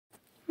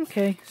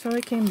Okay, so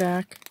I came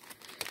back.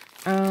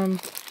 I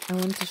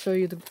wanted to show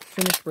you the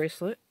finished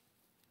bracelet.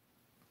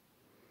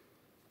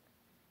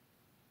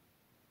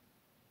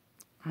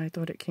 I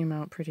thought it came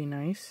out pretty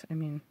nice. I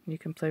mean, you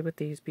can play with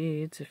these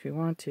beads if you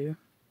want to. You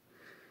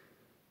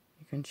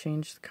can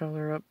change the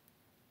color up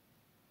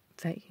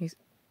that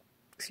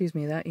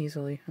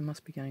easily. I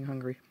must be getting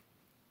hungry.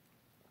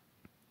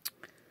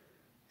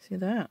 See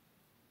that?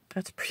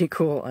 That's pretty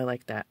cool. I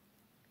like that.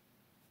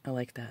 I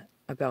like that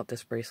about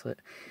this bracelet.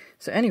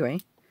 So anyway,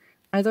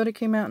 I thought it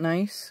came out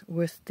nice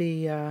with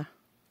the, I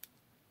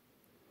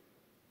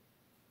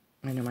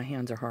know my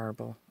hands are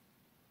horrible.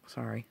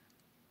 Sorry.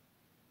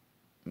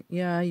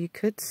 Yeah, you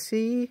could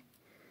see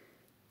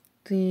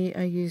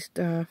I used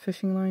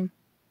fishing line.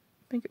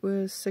 I think it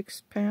was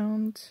 6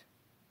 pounds.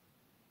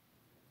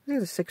 It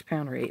was 6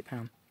 pound or 8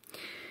 pound.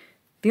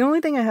 The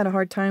only thing I had a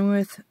hard time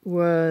with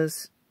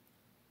was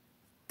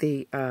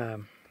the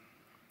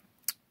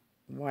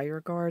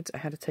wire guards. I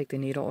had to take the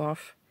needle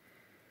off.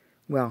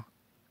 Well,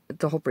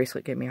 the whole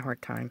bracelet gave me a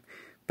hard time,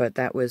 but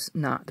that was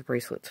not the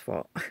bracelet's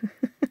fault.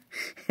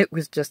 It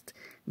was just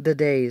the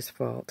day's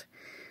fault.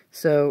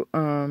 So,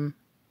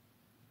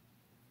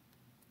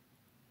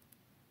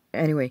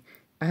 anyway,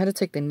 I had to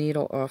take the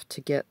needle off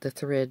to get the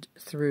thread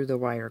through the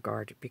wire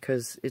guard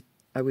because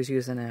I was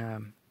using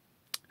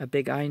a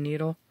big eye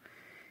needle,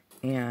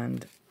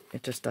 and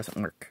it just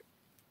doesn't work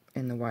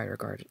in the wire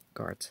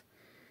guards.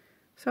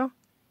 So,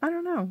 I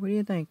don't know. What do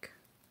you think?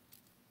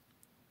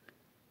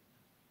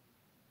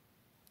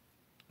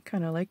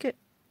 Kind of like it.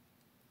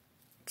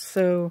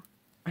 So,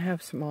 I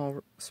have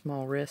small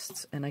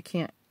wrists, and I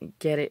can't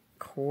get it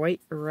quite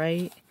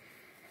right.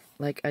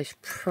 Like, I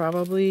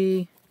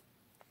probably,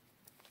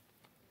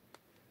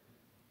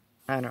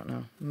 I don't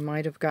know,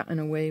 might have gotten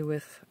away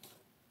with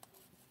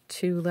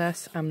 2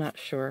 less. I'm not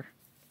sure.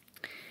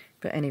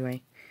 But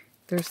anyway,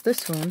 there's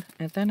this one,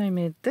 and then I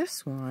made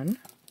this one.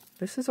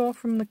 This is all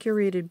from the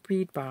Curated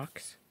Bead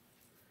Box.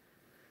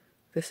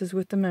 This is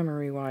with the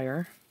memory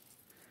wire.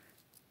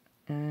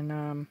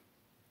 And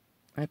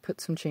I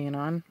put some chain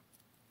on,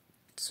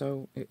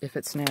 so if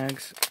it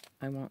snags,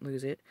 I won't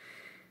lose it.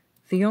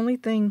 The only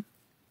things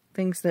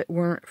that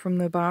weren't from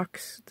the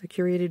box, the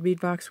Curated Bead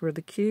Box, were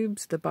the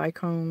cubes, the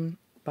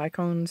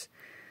bicones,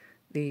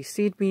 the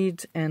seed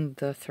beads, and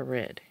the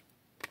thread.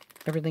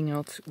 Everything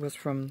else was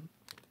from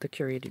the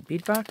Curated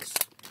Bead Box.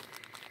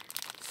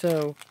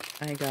 So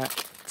I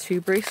got 2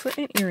 bracelet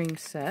and earring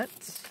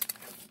sets,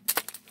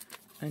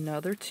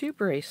 another 2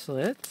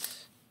 bracelets,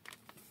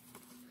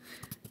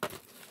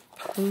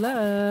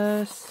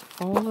 plus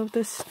all of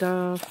this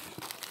stuff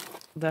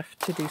left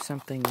to do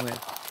something with.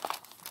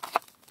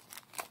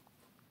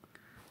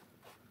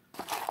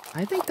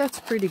 I think that's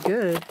pretty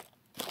good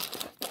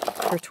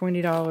for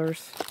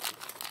 $20.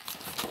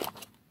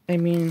 I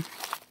mean,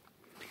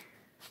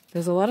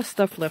 there's a lot of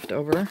stuff left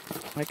over.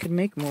 I could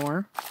make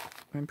more.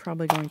 I'm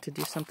probably going to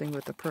do something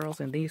with the pearls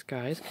and these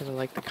guys because I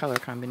like the color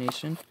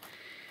combination.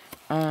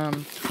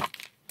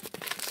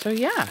 So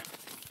yeah,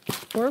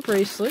 4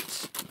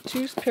 bracelets,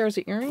 2 pairs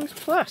of earrings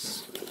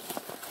plus.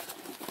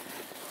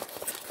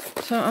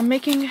 So I'm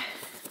making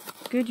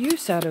good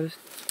use out of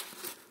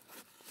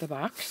the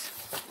box.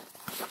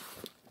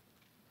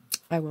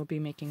 I will be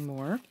making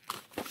more,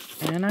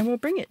 and I will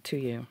bring it to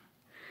you.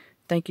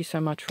 Thank you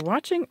so much for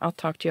watching. I'll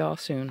talk to you all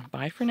soon.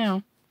 Bye for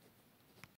now.